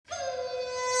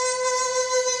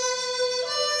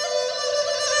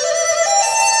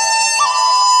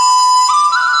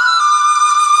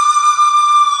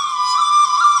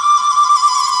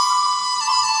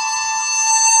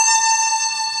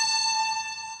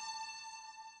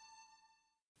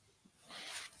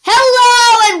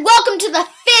to the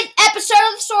 5th episode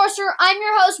of The Sorcerer. I'm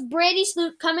your host, Brady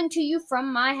Sloop, coming to you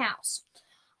from my house.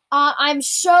 I'm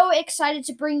so excited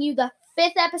to bring you the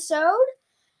 5th episode.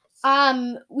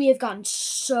 We have gone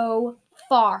so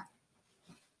far,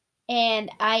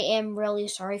 and I am really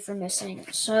sorry for missing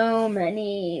so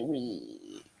many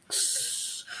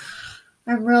weeks.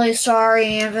 I'm really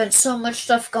sorry. I've had so much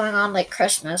stuff going on, like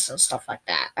Christmas and stuff like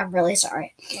that. I'm really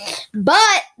sorry.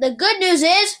 But the good news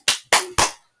is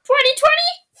 2020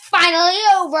 finally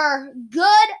over.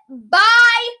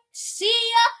 Goodbye. See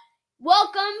ya.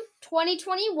 Welcome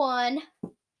 2021.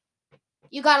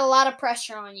 You got a lot of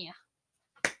pressure on you.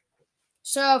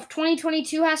 So if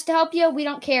 2022 has to help you, we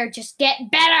don't care. Just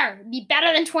get better. Be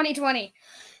better than 2020.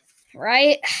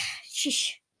 Right?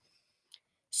 Sheesh.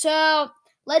 So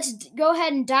let's go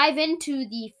ahead and dive into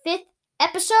the 5th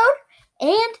episode.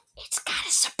 And it's got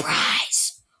a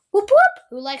surprise. Whoop whoop.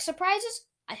 Who likes surprises?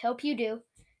 I hope you do.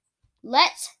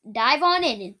 Let's dive on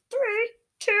in 3,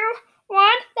 2,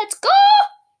 1, let's go!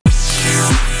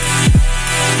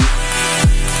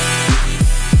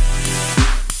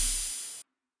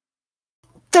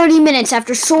 "30 minutes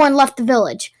after Soren left the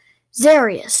village,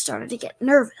 Zarius started to get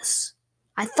nervous.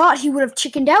 I thought he would have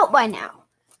chickened out by now.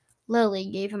 Lily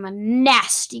gave him a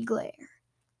nasty glare.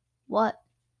 "What?"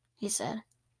 he said.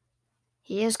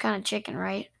 "He is kind of chicken,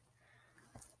 right?"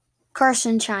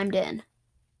 Carson chimed in.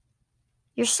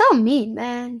 "You're so mean,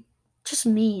 man. Just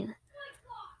mean."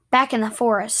 Back in the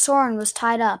forest, Soren was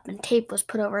tied up and tape was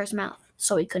put over his mouth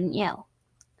so he couldn't yell.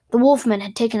 The wolfman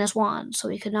had taken his wand so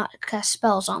he could not cast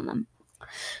spells on them.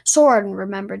 Soren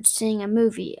remembered seeing a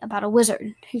movie about a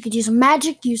wizard who could use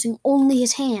magic using only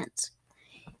his hands.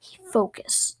 He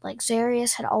focused, like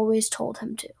Zarius had always told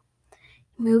him to.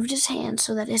 He moved his hands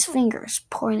so that his fingers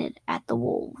pointed at the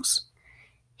wolves.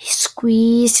 He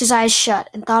squeezed his eyes shut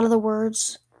and thought of the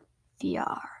words,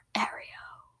 "VR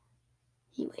Ario."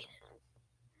 He waited.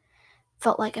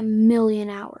 Felt like a million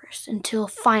hours until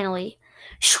finally,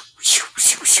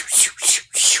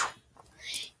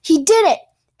 he did it!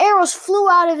 Arrows flew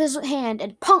out of his hand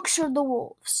and punctured the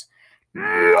wolves.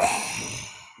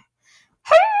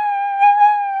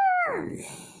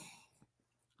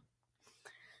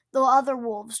 The other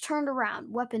wolves turned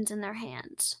around, weapons in their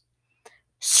hands.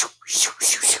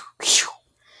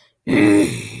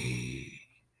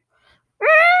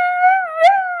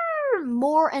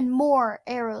 More and more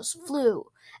arrows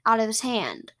flew out of his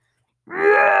hand.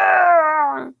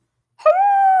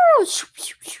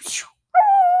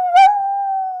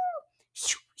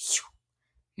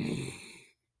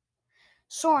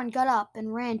 Soren got up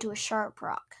and ran to a sharp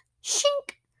rock.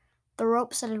 Shink! The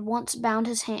ropes that had once bound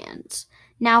his hands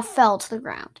now fell to the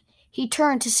ground. He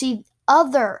turned to see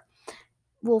other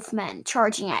wolfmen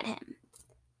charging at him.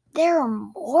 "There are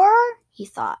more?" he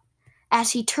thought,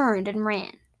 as he turned and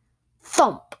ran.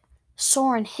 Thump!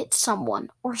 Soren hit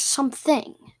someone or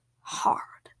something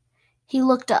hard. He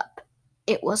looked up.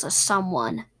 It was a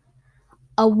someone.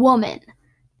 A woman,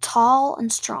 tall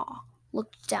and strong,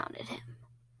 looked down at him.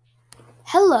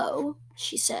 "Hello,"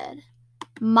 she said.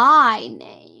 "My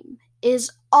name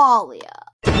is Alia."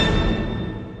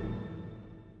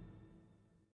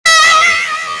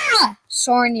 "Ah!"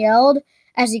 Soren yelled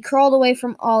as he crawled away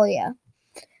from Alia.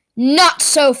 "Not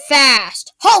so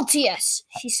fast! Haltius!"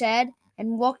 she said,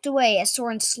 and walked away as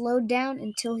Soren slowed down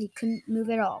until he couldn't move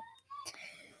at all.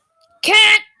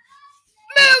 "Can't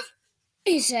move,"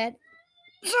 he said.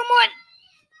 "Someone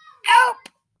help,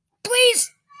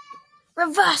 please."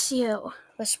 "Ravasio,"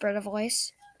 whispered a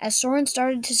voice. As Soren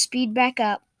started to speed back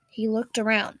up, he looked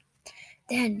around.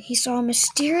 Then he saw a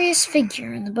mysterious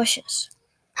figure in the bushes.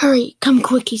 "Hurry, come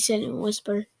quick," he said in a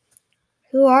whisper.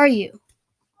 "Who are you?"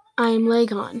 "I am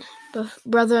Lagon,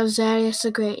 brother of Zarius the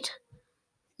Great."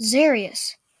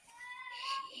 "Zarius?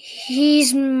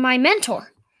 He's my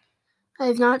mentor." "I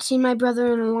have not seen my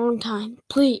brother in a long time.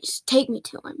 Please, take me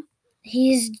to him."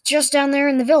 "He's just down there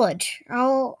in the village.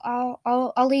 I'll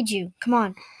lead you. Come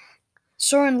on."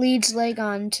 Soren leads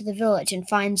Lagon to the village and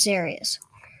finds Zarius.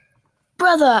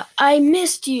 "Brother, I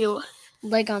missed you,"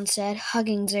 Lagon said,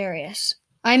 hugging Zarius.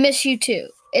 "I miss you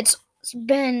too. It's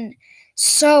been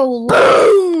so long."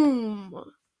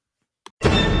 Boom!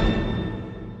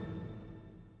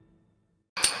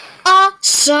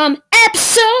 Awesome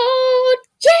episode!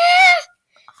 Yeah!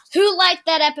 Who liked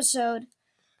that episode?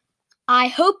 I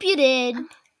hope you did.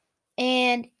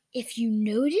 And if you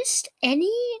noticed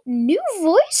any new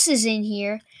voices in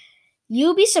here,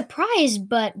 you'll be surprised,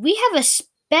 but we have a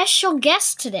special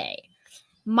guest today.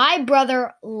 My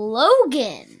brother,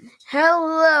 Logan.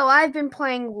 Hello, I've been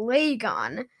playing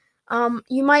Lagon.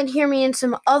 You might hear me in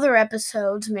some other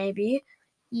episodes, maybe.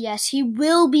 Yes, he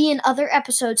will be in other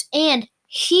episodes, and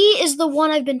he is the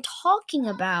one I've been talking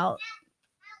about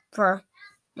for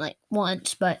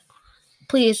once, but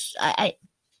please, I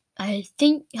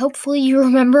think hopefully you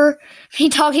remember me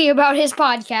talking about his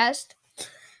podcast.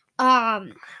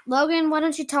 Logan, why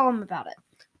don't you tell him about it?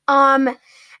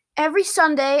 Every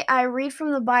Sunday I read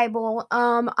from the Bible.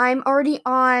 I'm already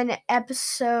on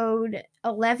episode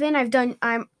 11.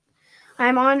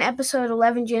 I'm on episode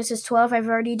 11, Genesis 12. I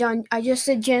just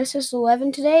did Genesis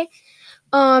 11 today.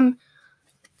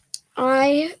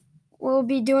 I will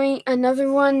be doing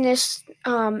another one this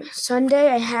Sunday.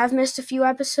 I have missed a few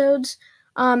episodes.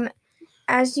 It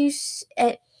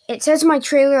says in my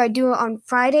trailer I do it on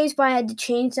Fridays, but I had to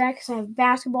change that because I have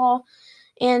basketball,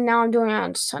 and now I'm doing it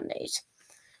on Sundays.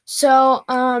 So,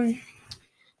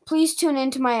 please tune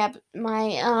into my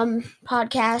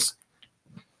podcast.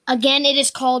 Again, it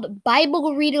is called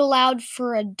Bible Read Aloud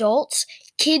for Adults.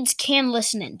 Kids can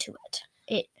listen into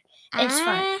it. It's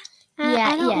fun.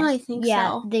 I don't really think so.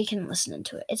 Yeah, they can listen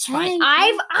into it. It's fine.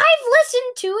 I've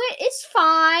listened to it. It's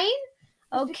fine.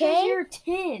 Okay. Because you're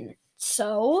 10.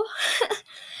 So,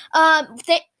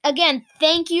 again,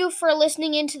 thank you for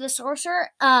listening into the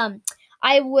Sorcerer.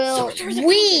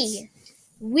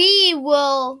 We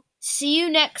will see you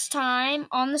next time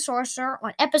on the Sorcerer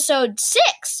on episode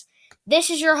 6.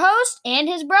 This is your host and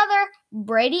his brother,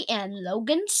 Brady and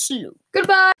Logan Sloop.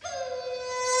 Goodbye.